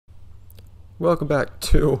Welcome back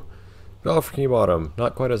to Bikini Bottom.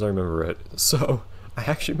 Not quite as I remember it. So, I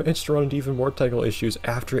actually managed to run into even more technical issues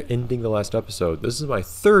after ending the last episode. This is my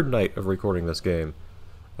third night of recording this game,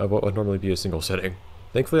 of what would normally be a single sitting.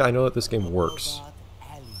 Thankfully, I know that this game works.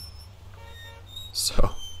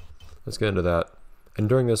 So, let's get into that. And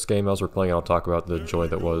during this game, as we're playing, I'll talk about the joy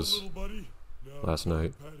that was last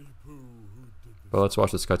night. But let's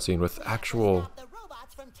watch this cutscene with actual...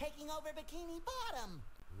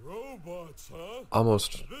 Robots, huh?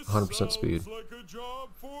 almost 100% speed. Like a job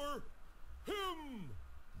for him.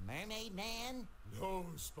 Mermaid Man? No,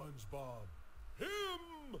 Spongebob.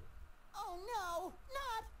 Him. Oh no,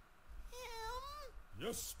 not him!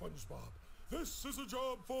 Yes, Spongebob. This is a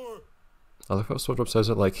job for... I love how SpongeBob says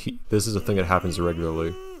it like this is a thing that happens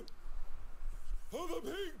regularly. For the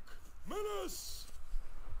Pink Menace.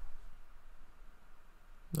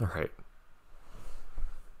 Alright.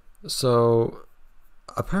 So,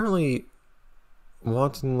 apparently,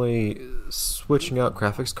 wantonly switching out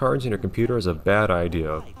graphics cards in your computer is a bad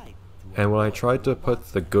idea. And when I tried to put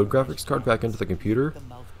the good graphics card back into the computer,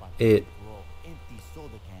 it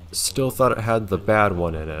still thought it had the bad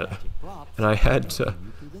one in it. And I had to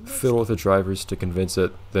fiddle with the drivers to convince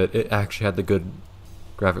it that it actually had the good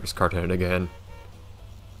graphics card in it again.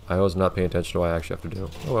 I was not paying attention to what I actually have to do.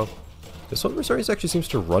 Oh well. This one for some reason actually seems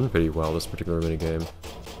to run pretty well, this particular minigame,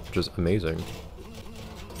 which is amazing.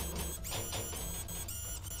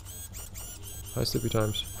 Hi, sleepy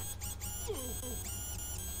times.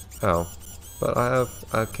 Ow. But I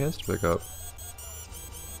have cans to pick up.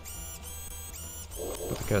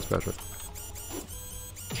 Put the cans, Patrick.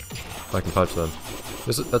 I can punch them.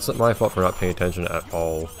 That's not my fault for not paying attention at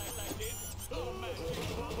all.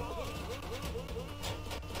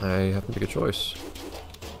 I have to make a choice.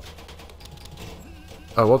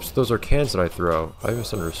 Oh, whoops, those are cans that I throw. I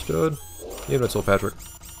misunderstood. Invincible, Patrick.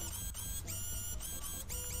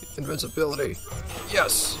 Invincibility.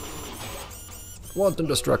 Yes! Wanton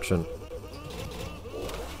destruction.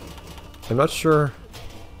 I'm not sure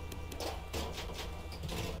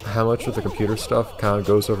how much of the computer stuff kind of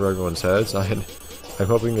goes over everyone's heads. I'm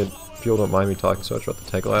hoping that people don't mind me talking so much about the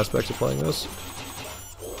technical aspects of playing this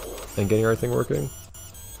and getting everything working.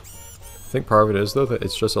 I think part of it is, though, that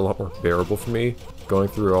it's just a lot more bearable for me going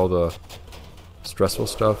through all the stressful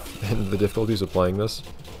stuff and the difficulties of playing this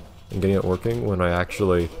and getting it working when I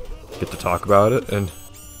actually get to talk about it and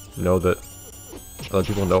know that other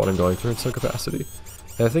people know what I'm going through in some capacity.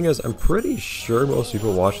 And the thing is, I'm pretty sure most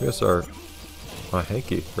people watching this are... Oh,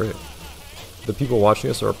 hanky, great. The people watching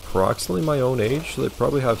this are approximately my own age, so they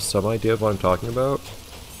probably have some idea of what I'm talking about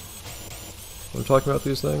when I'm talking about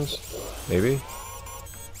these things. Maybe.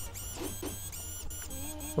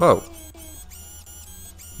 Whoa.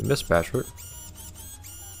 You missed, Patrick.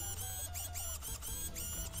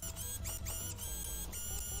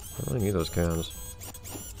 I don't need those cans.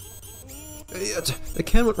 The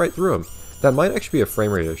can went right through him. That might actually be a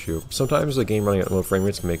frame rate issue. Sometimes the game running at low frame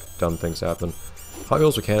rates can make dumb things happen. Hot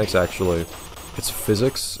Wheels mechanics actually, its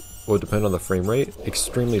physics would depend on the frame rate.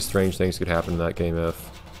 Extremely strange things could happen in that game if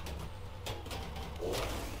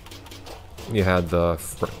you had a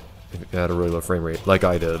really low frame rate, like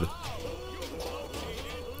I did.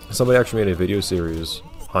 Somebody actually made a video series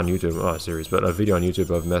on YouTube, not a series, but a video on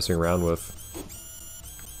YouTube of messing around with...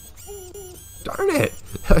 Darn it!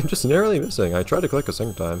 I'm just narrowly missing. I tried to click a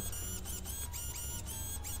second time.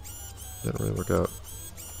 Didn't really work out.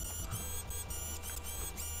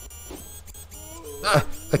 Ah!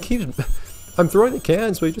 I'm throwing the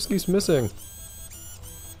cans, but he just keeps missing.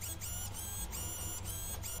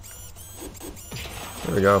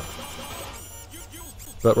 There we go.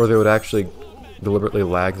 But where they would actually deliberately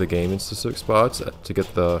lag the game in specific spots to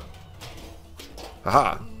get the...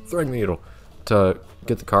 Aha! Throwing needle! To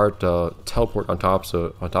get the card to teleport on top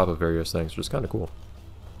of various things, which is kind of cool.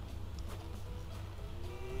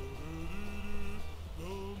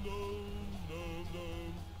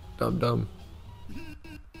 Dum dum.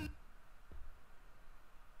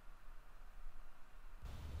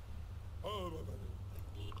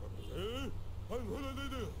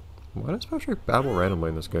 Why does Patrick babble randomly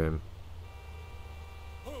in this game?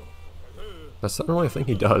 That's not really a thing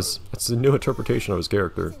he does. It's a new interpretation of his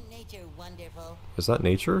character. Isn't nature wonderful? Is that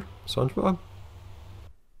nature, SpongeBob?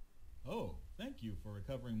 Oh, thank you for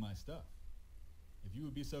recovering my stuff. If you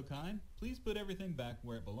would be so kind, please put everything back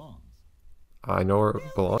where it belongs. I know where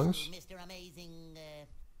it belongs. Mr. Amazing,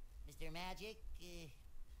 Mr. Magic,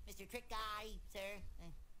 Mr. Trick Guy, sir.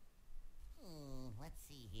 Let's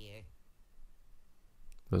see here.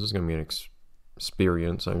 This is gonna be an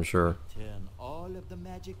experience, I'm sure. Turn all of the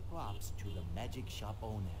magic props to the magic shop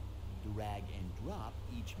owner. Drag and drop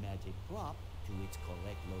each magic prop to its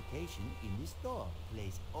correct location in the store.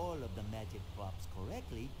 Place all of the magic props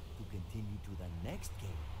correctly to continue to the next game.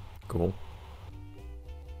 Cool.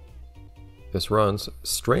 This runs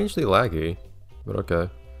strangely laggy, but okay.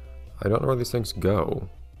 I don't know where these things go.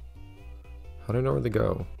 How do I know where they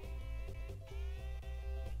go?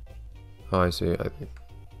 Oh, I see. I think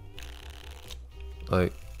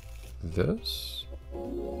like this?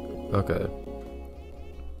 Okay.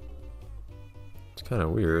 It's kind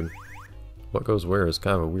of weird. What goes where is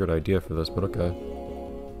kind of a weird idea for this, but okay.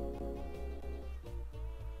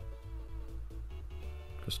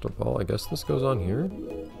 Crystal ball, I guess this goes on here?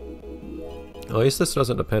 At least this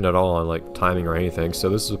doesn't depend at all on like timing or anything, so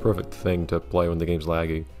this is a perfect thing to play when the game's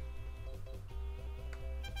laggy.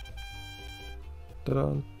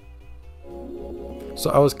 Ta-da. So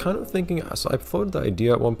I was kind of thinking, so I floated the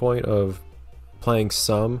idea at one point of playing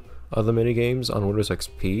some of the minigames on Windows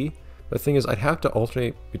XP. The thing is, I'd have to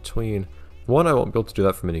alternate between, one, I won't be able to do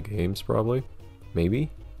that for minigames, probably. Maybe.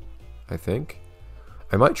 I think.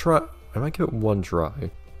 I might give it one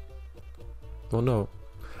try. Well, no.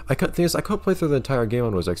 I can't play through the entire game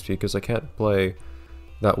on Windows XP because I can't play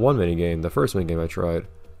that one minigame, the first minigame I tried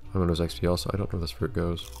on Windows XP also. I don't know where this fruit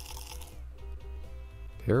goes.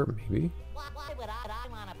 There, maybe? Why would I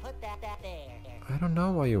want to put that there? I don't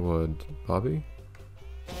know why you would, Bobby.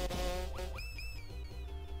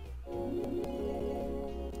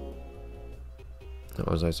 What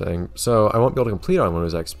was I saying? So I won't be able to complete it on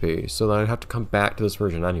Windows XP, so then I'd have to come back to this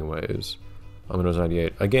version anyways on Windows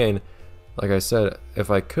 98. Again, like I said, if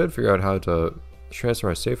I could figure out how to transfer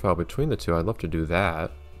my save file between the two, I'd love to do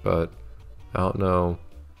that, but I don't know.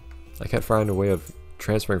 I can't find a way of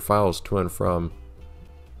transferring files to and from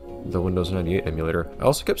the Windows 98 emulator. I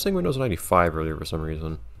also kept saying Windows 95 earlier for some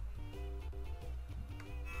reason.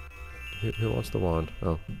 Who wants the wand?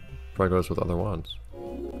 Oh, probably goes with other wands.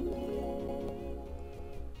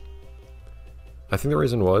 I think the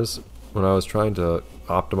reason was when I was trying to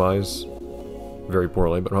optimize, very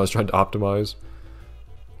poorly, but when I was trying to optimize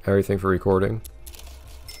everything for recording,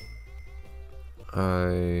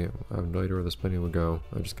 I have no idea where this penny would go.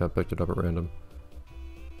 I just kind of picked it up at random.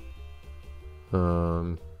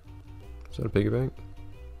 Is that a piggy bank?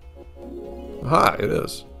 Aha, it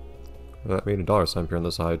is. That made a dollar sign appear on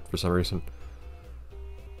the side for some reason.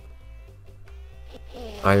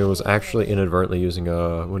 I was actually inadvertently using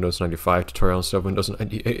a Windows 95 tutorial instead of Windows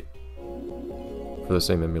 98 for the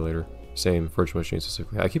same emulator, same virtual machine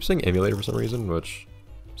specifically. I keep saying emulator for some reason, which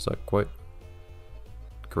is not quite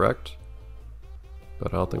correct,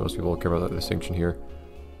 but I don't think most people will care about that distinction here.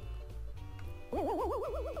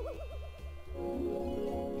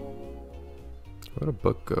 Where'd a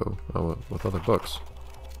book go? Oh, with other books.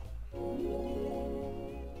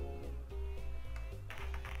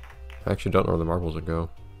 I actually don't know where the marbles would go.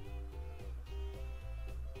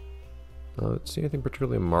 I don't see anything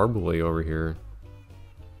particularly marbly over here.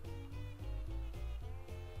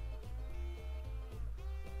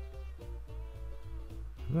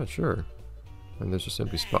 I'm not sure. And there's just an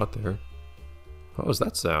empty spot there. What was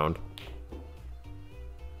that sound?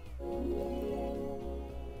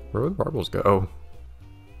 Where would marbles go?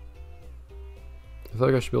 I feel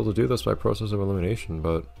like I should be able to do this by process of elimination,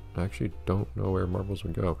 but I actually don't know where marbles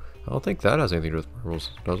would go. I don't think that has anything to do with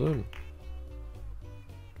marbles, does it?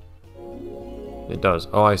 It does.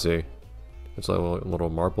 Oh, I see. It's like a little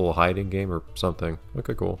marble hiding game or something.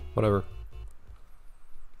 Okay, cool. Whatever.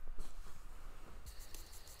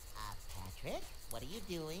 Patrick, what are you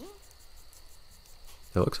doing?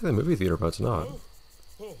 It looks like the movie theater, but it's not.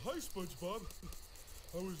 Oh, hi, Spongebob.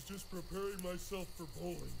 I was just preparing myself for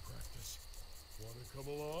bowling practice. Want to come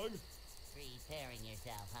along? Preparing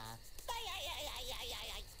yourself, huh?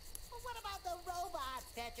 Well, what about the robots,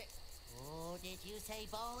 Patrick? Oh, did you say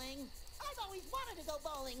bowling? I've always wanted to go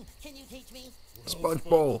bowling. Can you teach me? Well,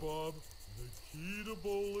 SpongeBob, the key to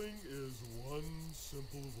bowling is one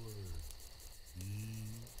simple word. Be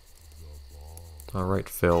the ball. Alright,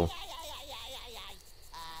 Phil.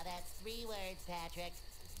 That's 3 words, Patrick.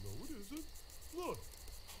 No, it isn't. Look.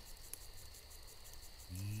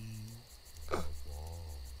 Be the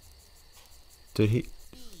ball. Did he...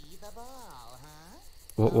 Be the ball, huh?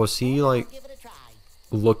 What was he, like, Give it a try.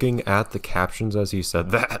 looking at the captions as he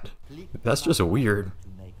said that? That's just weird.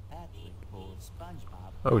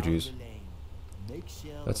 Oh, jeez.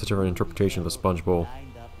 That's a different interpretation of the sponge bowl.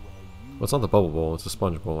 Well, it's not the bubble bowl, it's the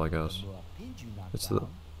sponge bowl, I guess. It's the...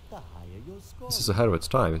 This is ahead of its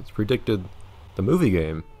time. It's predicted the movie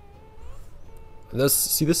game.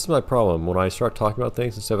 See, this is my problem when I start talking about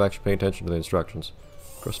things instead of actually paying attention to the instructions.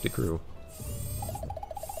 Crusty crew.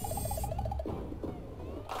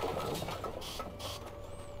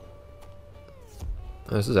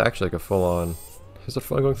 This is actually like a full-on... Is it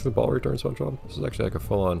fun going through the ball return, SpongeBob? This is actually like a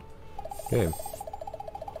full-on game.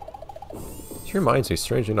 This reminds me,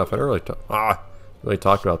 strangely enough, I don't really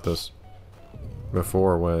talked about this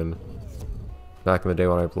before when... Back in the day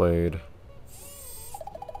when I played...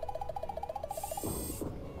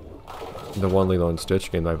 the one Lilo and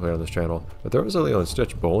Stitch game that I played on this channel. But there was a Lilo and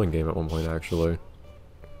Stitch bowling game at one point, actually.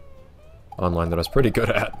 Online that I was pretty good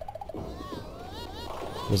at.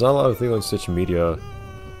 There's not a lot of Lilo and Stitch media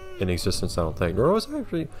in existence, I don't think. Nor was I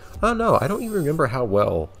actually... I don't know, I don't even remember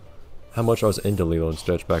how much I was into Lilo and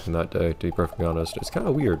Stitch back in that day, to be perfectly honest. It's kind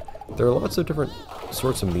of weird. There are lots of different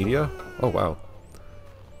sorts of media. Oh, wow.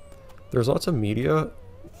 There's lots of media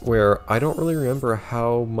where I don't really remember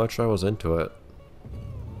how much I was into it.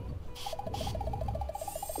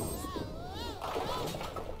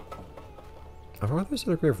 I wonder if there's a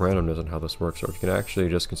degree of randomness in how this works, or if you can actually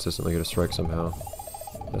just consistently get a strike somehow.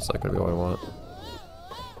 That's not gonna be what I want.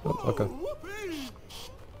 Oh, okay.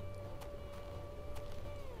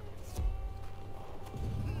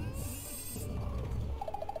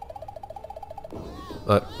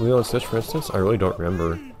 Lilo and Stitch, for instance, I really don't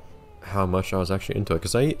remember how much I was actually into it,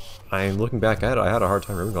 because I'm looking back at it, I had a hard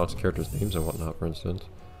time remembering lots of characters' names and whatnot, for instance.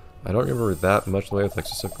 I don't remember that much in the way of like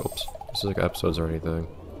specific episodes or anything.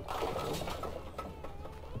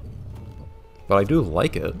 But I do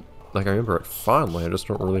like it. Like, I remember it fondly, I just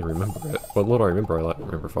don't really remember it. What little I remember, I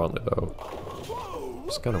remember fondly, though.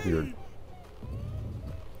 It's kind of weird.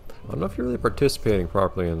 I don't know if you're really participating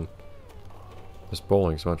properly in this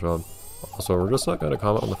bowling, SpongeBob. Also, we're just not going to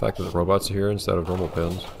comment on the fact that the robots are here instead of normal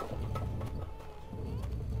pins.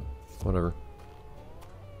 Whatever.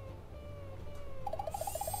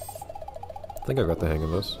 I think I got the hang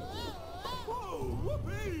of this.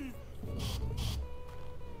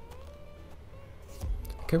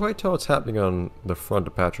 I can't quite tell what's happening on the front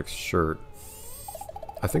of Patrick's shirt.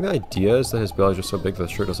 I think the idea is that his belly's just so big that the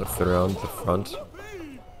shirt doesn't fit around the front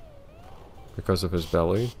because of his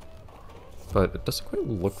belly. But it doesn't quite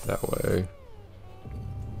look that way.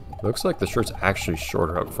 It looks like the shirt's actually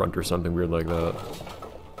shorter up front or something weird like that.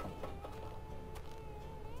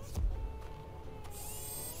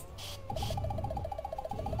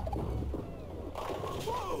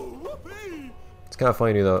 It's kind of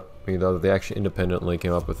funny though, that they actually independently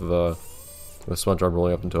came up with SpongeBob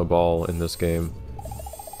rolling up into a ball in this game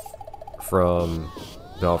from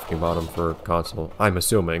the Bikini Bottom for console. I'm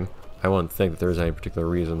assuming. I wouldn't think that there's any particular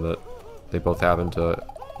reason that they both happen to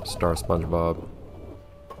star SpongeBob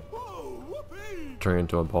turn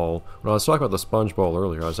into a ball. When I was talking about the Sponge Bowl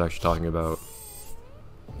earlier, I was actually talking about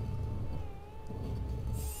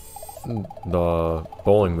the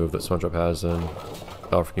bowling move that SpongeBob has in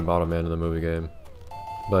Bikini Bottom Man in the movie game.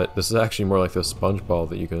 But this is actually more like the sponge ball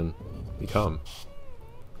that you can become.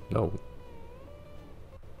 No.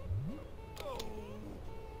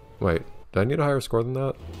 Wait, did I need a higher score than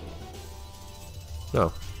that?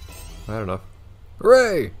 No. I had enough.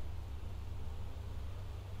 Hooray!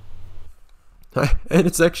 And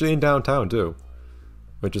it's actually in downtown too.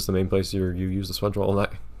 Which is the main place you use the sponge ball in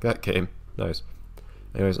that game. Nice.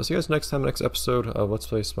 Anyways, I'll see you guys next time, next episode of Let's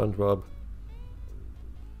Play SpongeBob.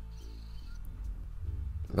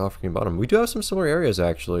 Bikini Bottom. We do have some similar areas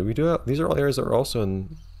actually. We do have, these are all areas that are also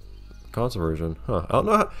in the console version. Huh. I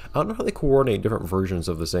don't know how they coordinate different versions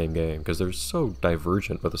of the same game because they're so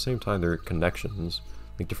divergent, but at the same time they're connections.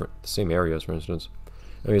 Like the same areas, for instance.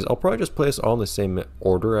 Anyways, I'll probably just play this all in the same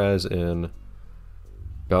order as in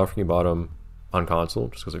Bikini Bottom on console,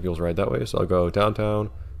 just because it feels right that way. So I'll go Downtown,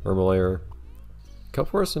 Urban Lair, Kelp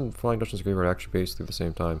Forest, and Flying Dutchman's Graveyard actually basically at the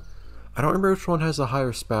same time. I don't remember which one has the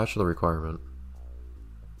higher spatula requirement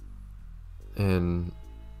in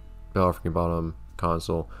Bikini Bottom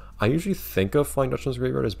console. I usually think of Flying Dutchman's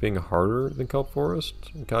Graveyard as being harder than Kelp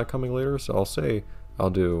Forest, kind of coming later, so I'll say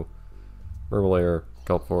I'll do Urban Lair,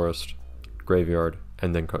 Kelp Forest, Graveyard,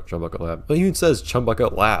 and then Chum Bucket Lab. It even says Chum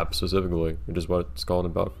Bucket Lab specifically, which is what it's called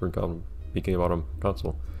about for Bikini Bottom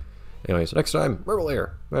console. Anyways, next time, Urban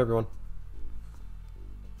Lair. Bye everyone.